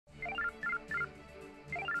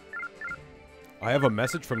I have a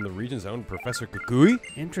message from the region's own Professor Kukui.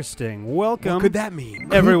 Interesting. Welcome. What could that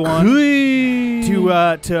mean? Everyone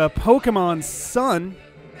to Pokemon Sun.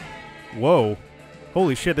 Whoa.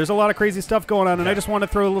 Holy shit, there's a lot of crazy stuff going on, and I just want to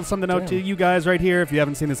throw a little something out to you guys right here. If you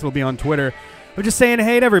haven't seen this, it'll be on Twitter. I'm just saying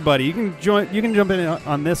hey to everybody. You can jump in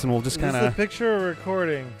on this, and we'll just kind of... Is this a picture or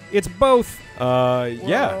recording? It's both.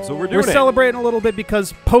 Yeah, so we're celebrating a little bit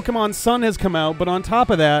because Pokemon Sun has come out, but on top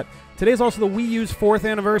of that, today's also the Wii U's 4th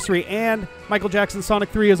anniversary, and Michael Jackson's Sonic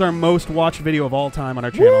 3 is our most watched video of all time on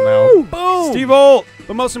our channel now. Boom! Steve-Volt!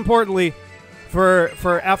 But most importantly,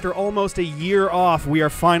 for after almost a year off, we are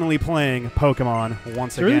finally playing Pokemon once again.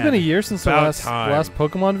 It's really been a year since the last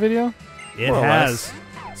Pokemon video? It has.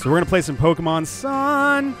 So we're going to play some Pokemon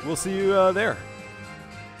Sun. We'll see you there.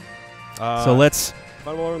 So let's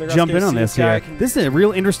jump in on this here. This is a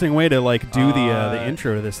real interesting way to like do the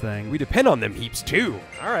intro to this thing. We depend on them heaps too.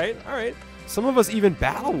 All right, all right. Some of us even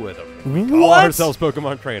battle with them. We call ourselves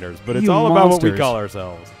Pokemon trainers, but it's all about what we call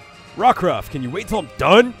ourselves. Rockruff, can you wait till I'm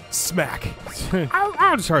done? Smack.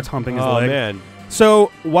 Ow, starts humping his leg. Oh man.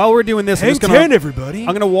 So while we're doing this, everybody.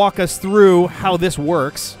 I'm gonna walk us through how this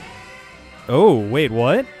works. Oh wait,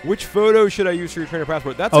 what? Which photo should I use for your trainer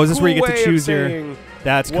passport? That's is this where you get to choose your?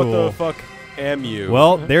 That's cool. What the fuck am you?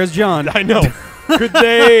 Well, there's John. I know. Good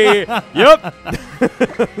day. Yep.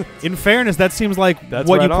 In fairness, that seems like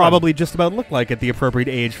what you probably just about look like at the appropriate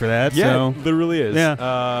age for that. Yeah, so. it literally is.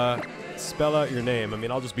 Yeah. Spell out your name. I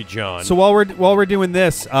mean, I'll just be John. So while we're doing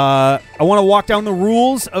this, I want to walk down the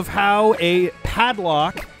rules of how a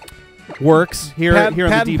padlock works here on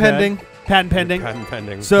the D-pad. Patent pending. Patent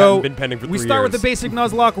pending. So been pending for 3 years. We start with the basic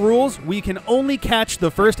Nuzlocke rules. We can only catch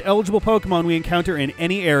the first eligible Pokemon we encounter in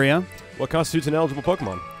any area. What constitutes an eligible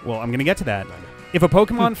Pokemon? Well, I'm going to get to that. If a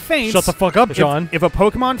Pokemon faints... Shut the fuck up, John. If a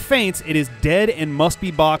Pokemon faints, it is dead and must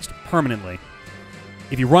be boxed permanently.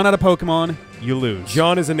 If you run out of Pokemon, you lose.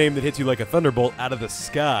 John is a name that hits you like a thunderbolt out of the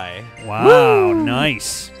sky. Wow,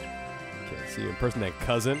 nice. Okay, so you impersonate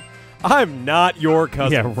cousin. I'm not your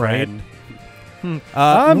cousin, yeah, right. friend.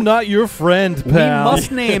 I'm not your friend, pal. We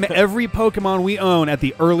must name every Pokemon we own at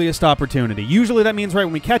the earliest opportunity. Usually that means right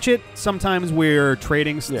when we catch it. Sometimes we're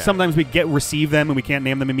trading. Yeah. Sometimes we receive them and we can't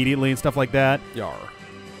name them immediately and stuff like that. Yar.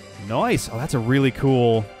 Nice. Oh, that's a really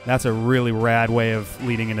cool, that's a really rad way of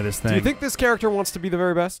leading into this thing. Do you think this character wants to be the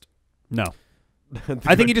very best? No.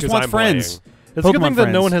 I think he just wants friends. Playing. It's a good thing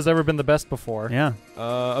that no one has ever been the best before. Yeah.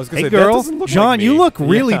 I was gonna hey, say, girl, that look John, like me. you look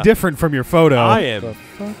really different from your photo. I am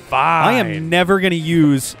fine. I am never going to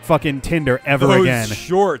use fucking Tinder ever Those again.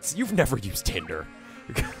 Shorts. You've never used Tinder.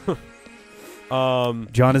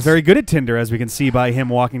 John is very good at Tinder, as we can see by him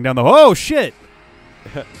walking down the... Oh, shit!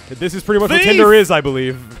 This is pretty much what Tinder is, I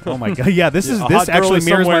believe. Oh, my God. Yeah, this mirrors actually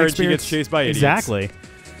my experience. And she gets chased by idiots. Exactly.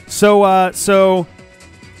 So...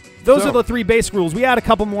 Those are the 3 basic rules. We add a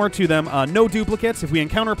couple more to them. No duplicates. If we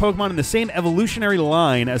encounter a Pokemon in the same evolutionary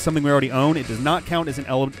line as something we already own, it does not count as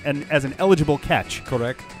an eligible catch.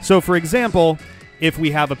 Correct. So, for example, if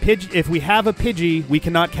we have a Pidgey, we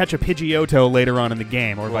cannot catch a Pidgeotto later on in the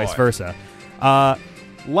game, or vice versa.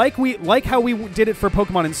 Like how we did it for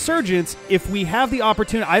Pokemon Insurgents, if we have the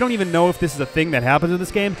opportunity, I don't even know if this is a thing that happens in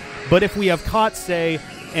this game, but if we have caught, say,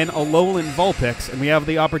 an Alolan Vulpix, and we have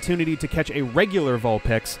the opportunity to catch a regular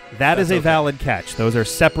Vulpix, that is a valid catch. Those are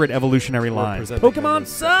separate evolutionary lines. Pokemon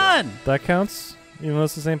Sun! That counts? Even though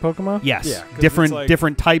it's the same Pokemon? Yes. Yeah,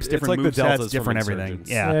 different types, different like movesets, different everything.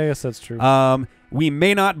 Yeah, I guess that's true. We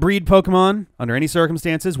may not breed Pokemon under any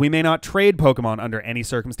circumstances. We may not trade Pokemon under any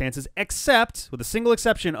circumstances, except, with a single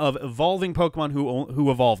exception, of evolving Pokemon who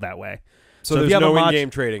evolve that way. So there's no in-game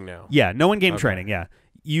trading now? Yeah, no in-game trading, yeah.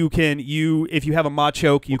 If you have a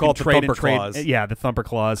Machoke, you can trade and trade. Clause. Yeah, the Thumper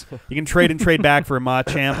Clause. You can trade and trade back for a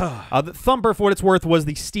Machamp. The Thumper, for what it's worth, was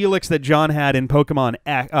the Steelix that John had in Pokemon.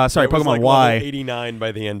 Pokemon like Y. Level 89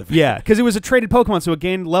 by the end of it. Yeah, because it was a traded Pokemon, so it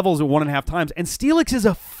gained levels at 1.5 times. And Steelix is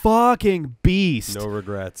a fucking beast. No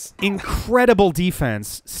regrets. Incredible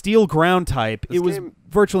defense. Steel ground type. It was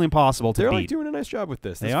virtually impossible to beat. They're like doing a nice job with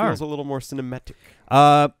this. This feels a little more cinematic.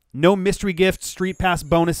 No mystery gift, street pass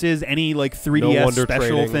bonuses, any like 3DS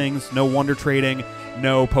special things. No wonder trading.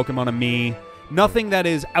 No Pokemon and Me. Nothing that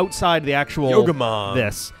is outside the actual Yoga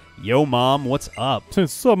Mom. Yo, Mom, what's up?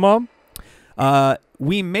 What's up, Mom?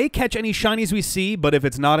 We may catch any shinies we see, but if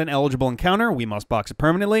it's not an eligible encounter, we must box it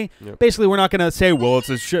permanently. Yep. Basically, we're not going to say, well,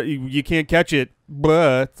 it's you can't catch it.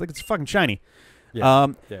 Blah. It's like it's fucking shiny. Yeah,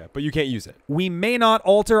 but you can't use it. We may not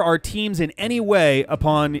alter our teams in any way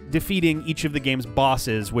upon defeating each of the game's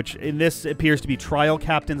bosses, which in this appears to be trial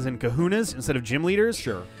captains and kahunas instead of gym leaders.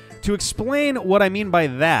 Sure. To explain what I mean by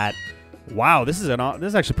that, wow, this is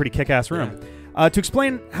actually a pretty kick-ass room. To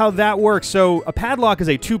explain how that works, so a padlock is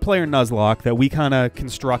a 2-player Nuzlocke that we kind of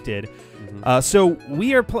constructed.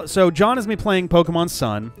 So John is playing Pokemon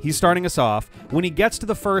Sun. He's starting us off. When he gets to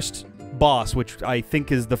the first boss, which I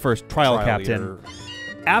think is the first trial captain,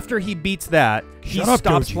 after he beats that, he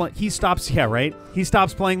stops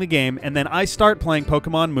playing the game, and then I start playing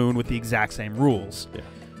Pokemon Moon with the exact same rules. Yeah.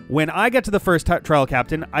 When I get to the first trial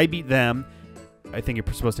captain, I beat them. I think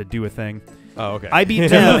you're supposed to do a thing. Oh, okay. I beat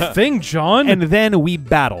them. A thing, John. And then we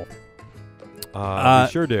battle. We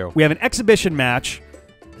sure do. We have an exhibition match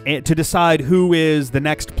to decide who is the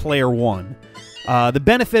next player 1. The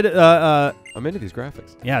benefit. I'm into these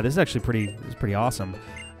graphics. Yeah, this is actually pretty awesome.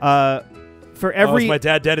 For every. Is my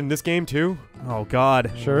dad dead in this game too? Oh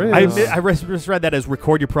God, sure is. I just read that as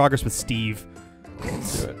record your progress with Steve.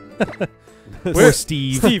 Let's do it. Where's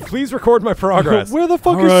Steve? Steve, please record my progress. Where the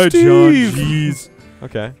fuck is Steve? John, jeez.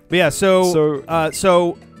 Okay. But yeah,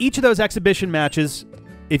 so each of those exhibition matches,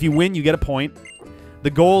 if you win, you get a point.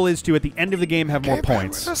 The goal is to, at the end of the game, have more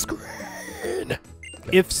points.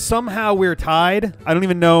 If somehow we're tied, I don't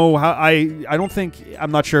even know how.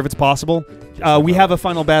 I'm not sure if it's possible. We have a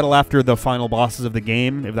final battle after the final bosses of the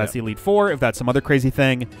game. If that's the Elite Four, if that's some other crazy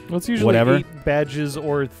thing, well, it's usually whatever. 8 badges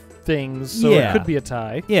or things, so it could be a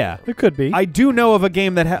tie. Yeah, it could be. I do know of a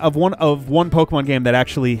game that of one Pokemon game that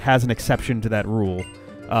actually has an exception to that rule,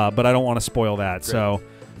 but I don't want to spoil that. Great. So,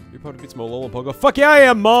 you're probably beats Molola and Pogo. Fuck yeah, I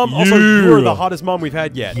am, Mom. Also, you're the hottest mom we've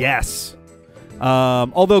had yet. Yes.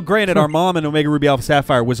 Although granted, our mom in Omega Ruby Alpha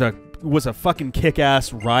Sapphire was a fucking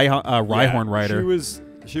kick-ass Rhyhorn rider.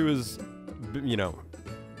 She was, you know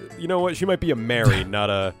what? She might be a Mary,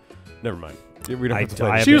 not a. Never mind. We don't have to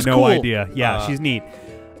play. I have no idea. Yeah, she's neat.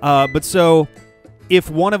 But so, if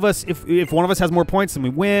one of us has more points, then we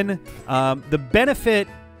win. The benefit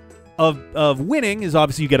of winning is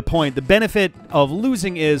obviously you get a point. The benefit of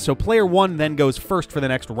losing is player 1 then goes first for the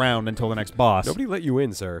next round until the next boss. Nobody let you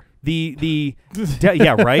in, sir.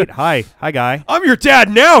 Yeah, right. Hi guy. I'm your dad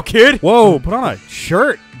now, kid. Whoa, put on a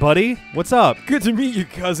shirt, buddy. What's up? Good to meet you,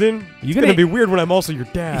 cousin. It's gonna be weird when I'm also your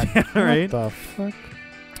dad. Yeah, all right. What the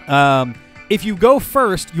fuck? If you go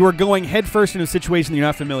first, you are going head first into a situation that you're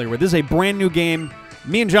not familiar with. This is a brand new game.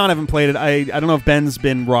 Me and John haven't played it. I don't know if Ben's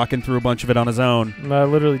been rocking through a bunch of it on his own. No, I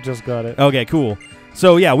literally just got it. Okay, cool.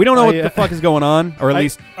 So yeah, we don't know what the fuck is going on, or at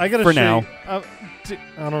least I gotta for show now. I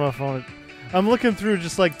don't know if I want to. I'm looking through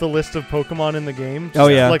just like the list of Pokemon in the game. Just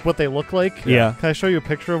like what they look like. Yeah. Can I show you a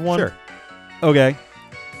picture of one? Sure. Okay.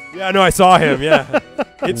 Yeah, no, I saw him. Yeah.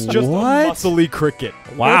 It's just a muscly cricket.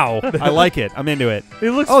 Wow. I like it. I'm into it.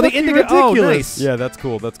 It looks fucking ridiculous. Oh, nice. Yeah, that's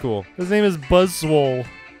cool. That's cool. His name is Buzzswole.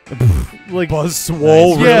 Like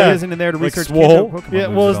Buzzswole, really? Yeah. Isn't in there to like research Pokemon? Yeah,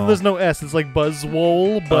 well, there's no S. It's like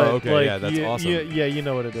Buzzwole, but okay, like, yeah, that's awesome. Yeah, you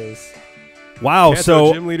know what it is. Wow, Kanto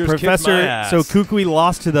so gym leaders Professor, kicked my ass. so Kukui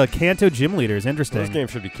lost to the Kanto gym leaders. Interesting. This game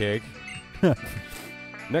should be cake.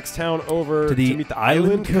 Next town over to meet the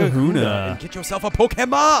Island Kahuna and get yourself a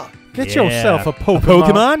Pokemon. Get yourself a Pokemon.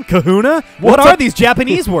 Pokemon? Kahuna? What are these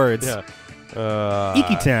Japanese words? Yeah.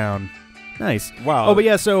 Iki Town. Nice. Wow. Oh, but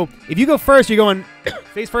yeah, so if you go first, you're going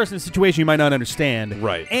face first in a situation you might not understand.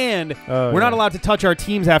 Right. And we're not allowed to touch our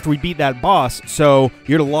teams after we beat that boss, so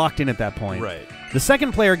you're locked in at that point. Right. The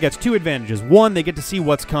second player gets 2 advantages. 1, they get to see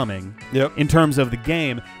what's coming in terms of the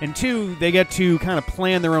game. And 2, they get to kind of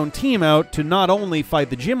plan their own team out to not only fight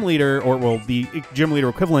the gym leader, or, well, the gym leader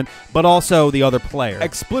equivalent, but also the other player.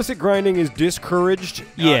 Explicit grinding is discouraged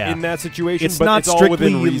in that situation, it's but not it's all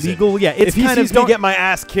strictly within reason. illegal. Yeah, it's if he kind sees of me get my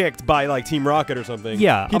ass kicked by, like, Team Rocket or something,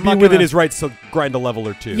 he'd be within his rights to grind a level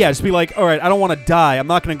or 2. Yeah, just be like, all right, I don't want to die. I'm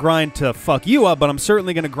not going to grind to fuck you up, but I'm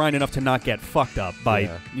certainly going to grind enough to not get fucked up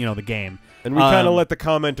by, the game. And we kind of let the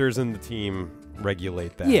commenters and the team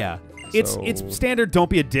regulate that. Yeah. So it's standard don't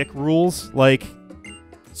be a dick rules. Like,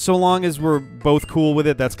 so long as we're both cool with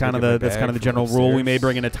it, that's kind of the general rule. We may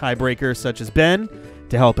bring in a tiebreaker such as Ben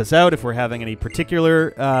to help us out if we're having any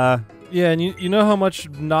particular yeah, and you know how much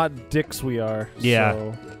not dicks we are.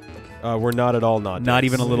 Yeah. So. We're not at all not Not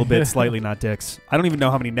dicks. even a little bit slightly not dicks. I don't even know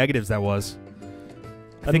how many negatives that was.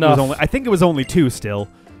 I think it was only 2 still.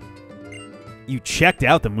 You checked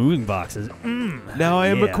out the moving boxes. Now I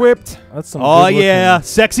am equipped. That's some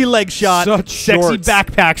sexy leg shot, sexy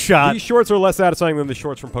backpack shot. These shorts are less satisfying than the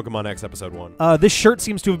shorts from Pokemon X Episode 1. This shirt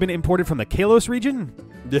seems to have been imported from the Kalos region.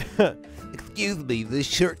 Yeah. Excuse me, this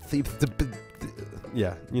shirt seems to be...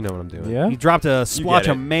 Yeah, you know what I'm doing. Yeah. You dropped a splotch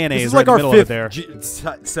of mayonnaise this is right like in the our middle of fifth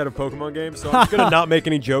there. set of Pokemon games, so I'm just going to not make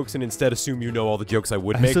any jokes and instead assume you know all the jokes I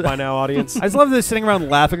would make by now, audience. I just love this sitting around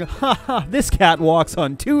laughing. Ha ha, this cat walks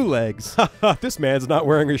on 2 legs. This man's not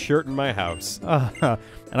wearing a shirt in my house. And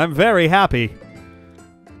I'm very happy.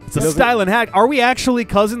 It's a style and hack. Are we actually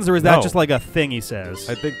cousins, or is that just like a thing he says?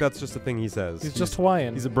 I think that's just a thing he says. He's just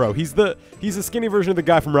Hawaiian. He's a bro. He's a skinny version of the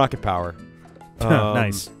guy from Rocket Power.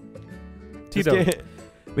 Nice. Tito.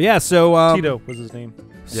 But yeah, so Tito was his name.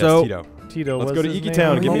 So yes, Tito. Tito. Let's was go to his Iki name?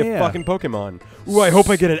 Town and give me a fucking Pokemon. Ooh, I hope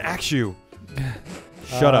I get an Axew.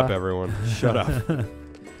 Shut up, everyone. Shut up.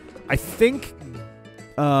 I think,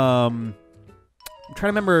 I'm trying to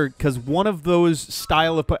remember because one of those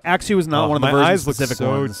style of Axew is not one of the versions specific so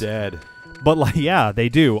ones. dead. But like, yeah, they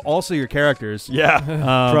do. Also, your characters. Yeah,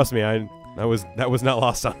 trust me, that was not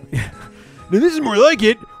lost on me. Now this is more like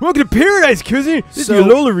it. Welcome to paradise, cousin. This is the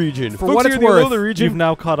Alola region. For what it's worth, you've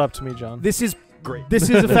now caught up to me, John. This is great. This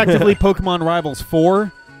is effectively Pokemon Rivals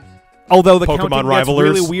 4. Although the counting gets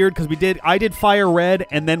really weird because I did Fire Red,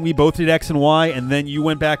 and then we both did X and Y, and then you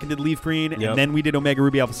went back and did Leaf Green, and then we did Omega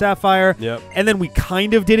Ruby Alpha Sapphire, and then we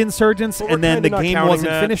kind of did Insurgents, and then the game wasn't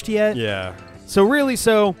finished yet. Yeah. So really,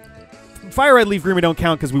 Fire Red, Leaf Green, we don't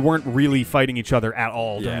count because we weren't really fighting each other at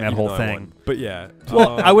all during that whole thing. But yeah.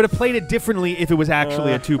 Well, I would have played it differently if it was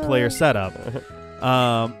actually a two-player setup.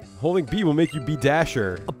 Holding B will make you be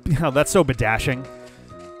Dasher. Oh, that's so bedashing.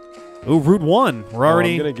 Ooh, Route 1. We're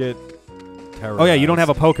already... I'm going to get... Oh, yeah, you don't have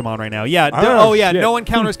a Pokemon right now. Yeah. Shit. No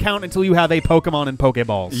encounters count until you have a Pokemon and Poké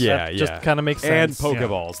Balls. Yeah, that just kind of makes sense. And Poké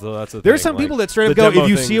Balls. So that's a There's some people that straight up go, if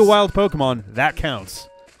you see a wild Pokemon, that counts.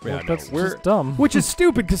 Yeah, that's just dumb. Which is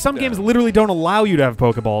stupid, because some games literally don't allow you to have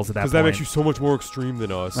Pokeballs at that point. Because that makes you so much more extreme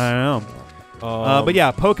than us. I don't know. But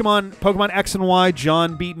yeah, Pokemon X and Y,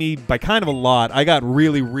 John beat me by kind of a lot. I got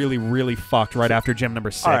really, really, really fucked right after gym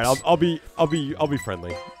number 6. All right, I'll be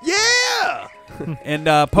friendly. Yeah! And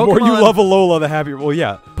Pokemon... The more you love Alola, the happier... Well,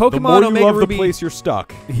 yeah. Pokemon the more Omega you love Ruby, the place you're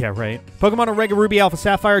stuck. Yeah, right. Pokemon Omega Ruby Alpha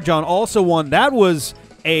Sapphire, John also won. That was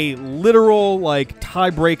a literal, like,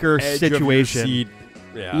 tiebreaker situation.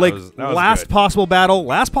 Yeah, like, that was last possible battle,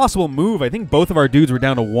 last possible move. I think both of our dudes were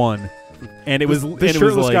down to 1. And it was... The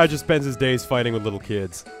shirtless guy just spends his days fighting with little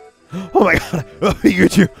kids. Oh, my God. Oh, you.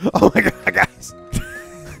 Oh, my God, guys.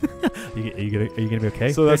 Are you gonna be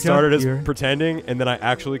okay? So that started as pretending, and then I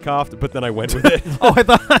actually coughed, but then I went with it. Oh, I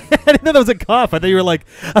didn't know that was a cough. I thought you were like,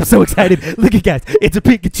 I'm so excited. Look at guys, it's a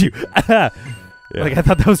Pikachu. Yeah. Like I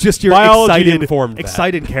thought that was just your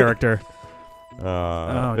excited character.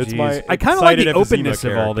 It's my I kind of like the openness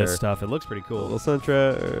of all this stuff. It looks pretty cool. Is that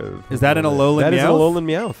an Alolan Meowth? That is an Alolan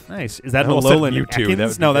Meowth. Nice. Is that an Alolan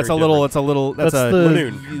Mewtwo? No, that's a little. That's a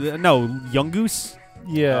Lanoon. No, Yungoos.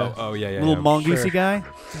 Yeah. Oh yeah. Little mongoosey guy.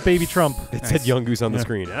 Baby Trump. It said Yungoos on the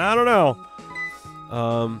screen. I don't know.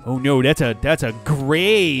 Oh no, that's a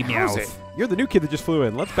gray Meowth. You're the new kid that just flew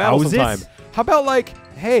in. Let's battle sometime. How about like,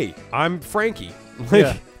 hey, I'm Frankie.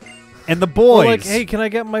 Yeah. And the boys. Or like, hey, can I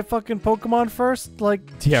get my fucking Pokemon first? Like,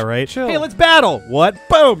 yeah, right. Chill. Hey, let's battle. What?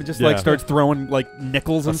 Boom! Just like starts throwing like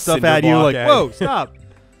nickels and stuff at you. Like, whoa, stop.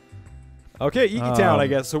 Okay, Iki Town, I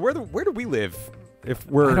guess. So where do we live? If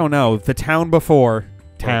we're I don't know. The town before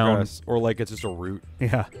town, or like it's just a route.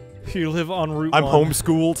 Yeah. You live on Route 1. I'm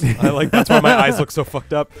homeschooled. I like that's why my eyes look so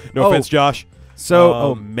fucked up. No offense, Josh.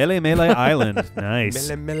 So, Melee Island, nice.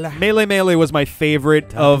 Melee was my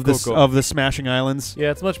favorite of the Smashing Islands.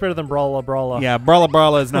 Yeah, it's much better than Brawla. Yeah,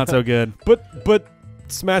 Brawla is not so good. But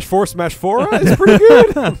Smash 4 is pretty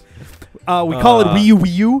good. We call it Wii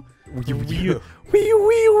U. Wii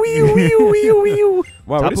U.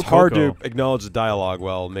 Wow, it is hard to acknowledge the dialogue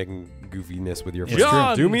while making goofiness with your friends.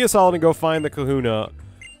 John! Do me a solid and go find the Kahuna.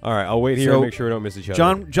 All right, I'll wait here and make sure we don't miss each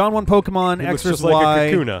other. John won Pokemon X vs. Y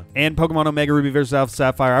and Pokemon Omega Ruby vs. Alpha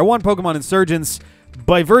Sapphire. I won Pokemon Insurgents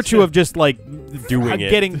by virtue of just like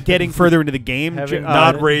getting further into the game,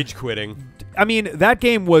 not rage quitting. I mean, that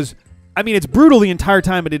game was. I mean, it's brutal the entire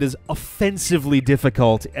time, but it is offensively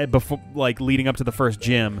difficult before, like leading up to the first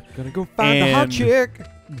gym. Gonna go find the hot chick.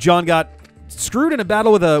 John got screwed in a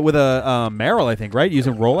battle with a Meryl, I think, right?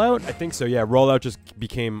 Using Rollout? I think so, yeah. Rollout just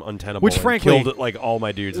became untenable. Which, frankly, killed like all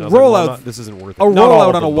my dudes. And Rollout, like, this isn't worth it. A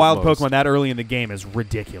Rollout on a wild Pokemon that early in the game is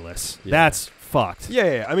ridiculous. Yeah. That's fucked.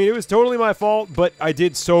 Yeah. I mean, it was totally my fault, but I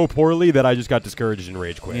did so poorly that I just got discouraged and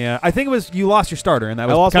rage quit. Yeah, I think it was you lost your starter, and that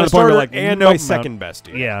was I lost kind my of the point starter where like, and my second best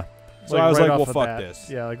dude. Yeah. So I was right like, well, fuck this.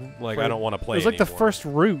 Yeah, like I don't want to play. It was like anymore. the first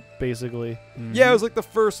route, basically. Mm-hmm. Yeah, it was like the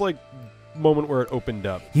first like moment where it opened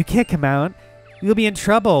up. You can't come out. You'll be in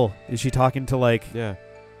trouble. Is she talking to like? Yeah.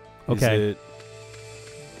 Okay.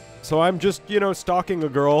 So I'm just stalking a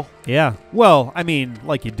girl. Yeah. Well, I mean,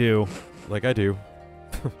 like you do. Like I do.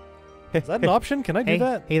 Is that an option? Can I do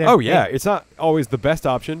that? Hey there. Oh yeah, it's not always the best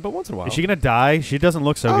option, but once in a while. Is she gonna die? She doesn't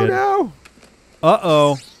look so good. Oh no!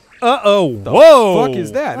 Uh-oh. Uh-oh. Whoa. Fuck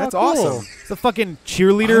is that? That's cool. awesome. It's a fucking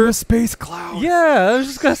cheerleader. I'm a space cloud. Yeah, I was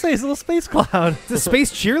just gonna say it's a little space cloud. It's a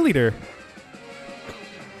space cheerleader.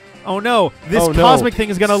 Oh no! This Oh, no. cosmic thing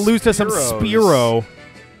is gonna lose to some Spearow.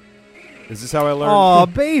 Is this how I learned? Aw,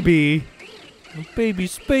 baby. Baby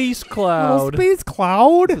space cloud. Space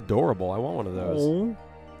cloud. That's adorable. I want one of those.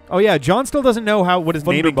 Oh yeah, John still doesn't know what his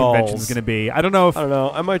naming convention is gonna be. I don't know if I don't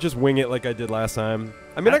know. I might just wing it like I did last time.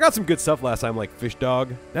 I mean, I got some good stuff last time, like fish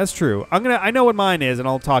dog. that's true. I know what mine is, and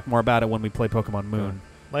I'll talk more about it when we play Pokemon Moon.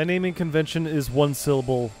 My naming convention is one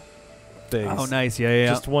syllable things. Oh, nice. Yeah.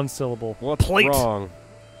 Just one syllable. What's wrong?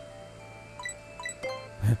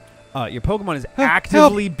 Your Pokemon is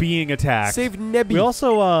actively being attacked. Save Nebby. We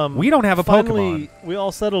also we don't have a finally, Pokemon. We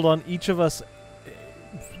all settled on each of us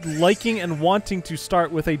liking and wanting to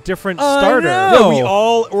start with a different starter. No, we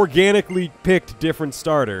all organically picked different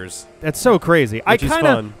starters. That's so crazy. I Which is kind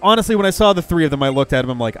of fun. honestly, when I saw the three of them, I looked at them.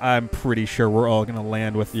 I'm like, I'm pretty sure we're all gonna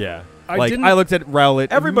land with. Yeah. I looked at Rowlet.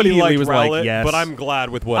 Everybody immediately liked was Rowlet, like, yes. but I'm glad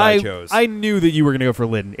with what I chose. I knew that you were gonna go for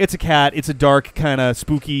Litten. It's a cat. It's a dark kind of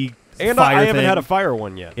spooky. And fire I haven't thing. had a fire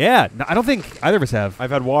one yet. Yeah, no, I don't think either of us have. I've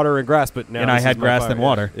had water and grass, but now And I this had is my grass fire. then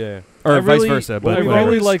water. Yeah. Or I vice really- versa. I But whatever.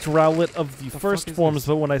 really liked Rowlet of the first fuck is forms, this?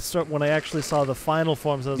 but when I actually saw the final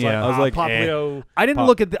forms, I was Yeah. like, I was like, Poplio. I didn't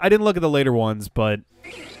look at the later ones, but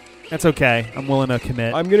that's okay. I'm willing to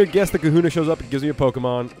commit. I'm gonna guess the Kahuna shows up and gives me a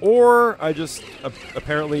Pokemon, or I just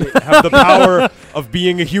apparently have the power of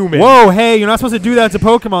being a human. Whoa, hey, you're not supposed to do that to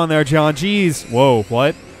Pokemon there, John. Jeez. Whoa,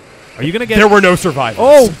 what? Are you gonna get? There were no survivors.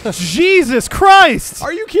 Oh, Jesus Christ!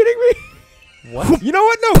 Are you kidding me? What? You know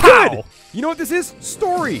what? No, Pow! good. You know what this is?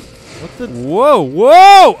 Story. What the? Whoa,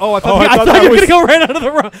 whoa! Oh, I thought, I I thought thought that you were was- gonna go right out of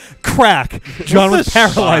the rock. Crack. John was the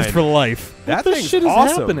paralyzed shine? for life. That What the thing's shit is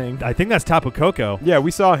awesome. happening? I think that's Tapu Koko. Yeah, we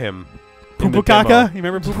saw him. in the Pupukaka? demo. You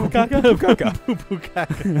remember Pupukaka?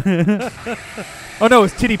 Pupukaka. Oh no,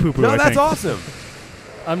 it's Titty Poo Poo. No, I that's think. awesome.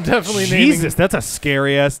 I'm definitely Jesus, that's a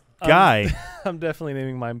scary ass guy. I'm definitely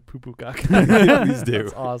naming mine Pupukaka. Please do.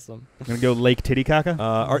 That's awesome. I'm gonna go Lake Titty Kaka.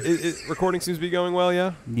 Recording seems to be going well,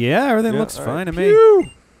 yeah? Yeah, everything Yeah, looks all fine right. to me. Pew!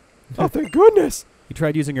 Oh, thank goodness. You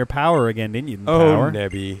tried using your power again, didn't you? The Oh, power.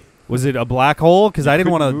 Nebby. Was it a black hole? Because You I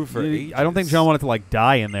didn't couldn't want move for to. I don't think ages. John wanted to like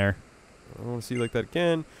die in there. I don't want to see you like that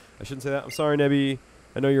again. I shouldn't say that. I'm sorry, Nebby.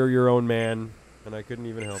 I know you're your own man, and I couldn't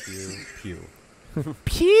even help you. Pew.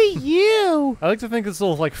 P.U. I like to think this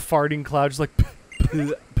little like farting cloud, just like.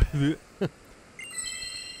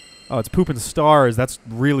 Oh, it's pooping stars. That's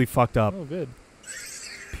really fucked up. Oh, good.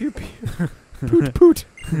 Pew pew. Poot poot.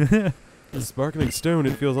 The sparkling stone.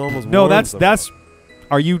 It feels almost. No, warm that's. somehow.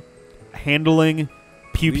 Are you handling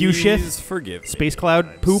pew pew shit? Please forgive me. Space cloud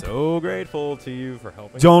I'm poop? So grateful to you for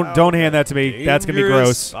helping. Don't us out hand that to me. That's gonna be dangerous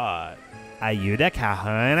gross. spot. Are you the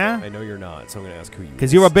kahuna? I know you're not, so I'm gonna ask who you.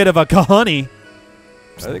 Because you're a bit of a kahunny.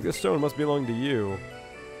 I think this stone must belong to you.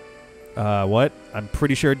 What? I'm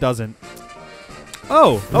pretty sure it doesn't.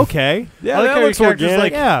 Oh, okay. Yeah, I like that how your looks character's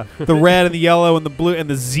organic. Yeah, the red and the yellow and the blue and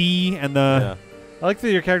the Z and the. I like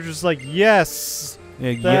that your character's just like, yes,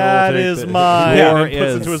 Yeah, that take is the- mine. War And puts it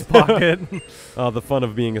is. into his pocket. The fun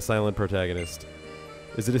of being a silent protagonist.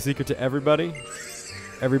 Is it a secret to everybody?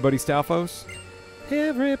 Everybody Stalfos?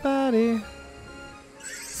 Everybody.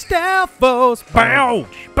 Stalfos. Bow,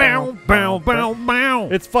 bow, bow, bow, bow.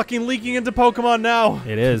 It's fucking leaking into Pokemon now.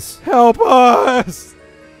 It is. Help us!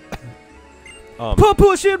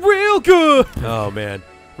 Push it real good. Oh man,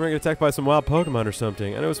 we're gonna get attacked by some wild Pokemon or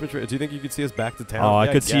something. I know it's. Do you think you could see us back to town? Oh, I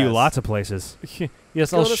Yeah, could see you guess. lots of places.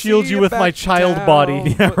 Yes, I'll Gonna shield see you you with back my to child town.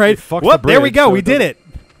 body. Yeah, right. You fucked Whoop! the There we bridge, go. so We it did doesn't- it.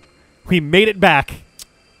 We made it back.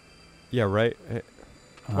 Yeah, right.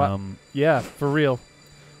 A Yeah, for real.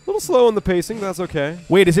 little slow on the pacing. That's okay.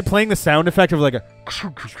 Wait, is it playing the sound effect of like a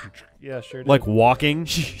Yeah, sure. like walking?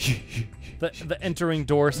 the entering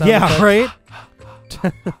door sound. Yeah, effect.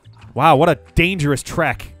 right. Wow, what a dangerous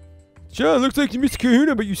trek. John, looks like you missed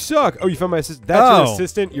Kahuna, but you suck. Oh, you found my assistant. That's your Oh.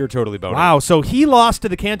 assistant. You're totally boning. Wow, so he lost to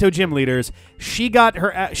the Kanto gym leaders. She got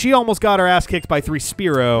she almost got her ass kicked by 3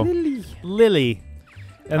 Spearow. Lily.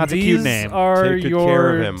 And That's a these cute name. are Take good care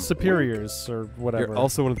of your him. superiors or whatever. You're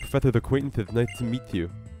also one of the professors acquaintances. Nice to meet you.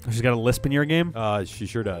 She's got a lisp in your game. She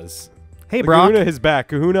sure does. Hey, Look, Brock. Kahuna is back.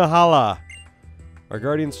 Kahuna Hala. Our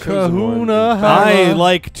guardian's chosen one. Kahuna I Hala.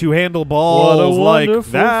 like to handle what a balls like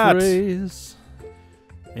wonderful that. phrase.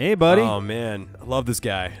 Hey, buddy. Oh man, I love this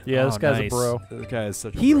guy. Yeah, this Oh, guy's nice. a bro. This guy is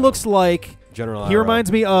such a He bro. looks like General. he Arrow. reminds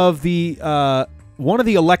me of the one of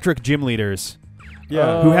the electric gym leaders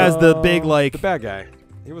Yeah, who has the big like the bad guy.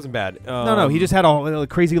 He wasn't bad. no, he just had a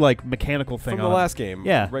crazy like mechanical thing from on the him. last game.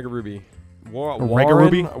 Yeah. Rega Ruby.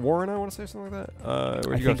 Warren, I want to say something like that.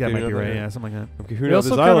 I think that might be right. Yeah, something like that. He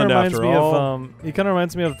also kind of reminds me of he kind of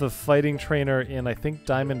reminds me of the fighting trainer in I think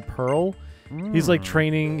Diamond Pearl. He's like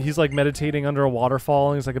training. He's like meditating under a waterfall.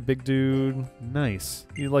 And he's like a big dude. Nice.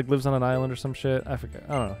 He like lives on an island or some shit. I forget.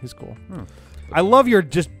 I don't know. He's cool. I love your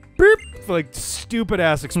just like stupid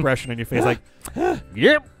ass expression on your face. Like,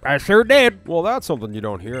 yep, I sure did. Well, that's something you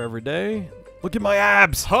don't hear every day. Look at my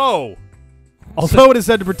abs. Ho. Also, it is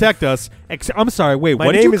said to protect us. I'm sorry. Wait,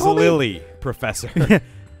 my name is Lily, Professor.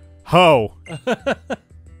 Ho.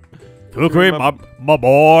 Kukui, my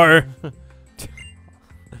boy.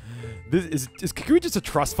 Is Kukui just a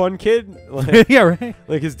trust fund kid? Like, yeah, right.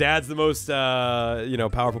 Like his dad's the most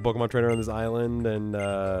powerful Pokemon trainer on this island, and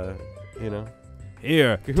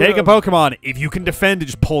Here, take a Pokemon. If you can defend, it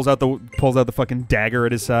just pulls out the fucking dagger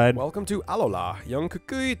at his side. Welcome to Alola. Young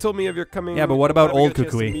Kukui told me of your coming. Yeah, but what about old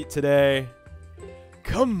Kukui? Meet today.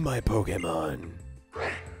 Come, my Pokemon.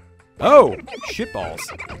 Oh, shitballs.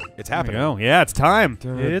 It's happening. Oh, yeah, it's time.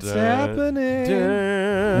 It's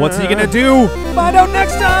happening. What's he gonna do? Find out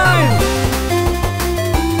next time!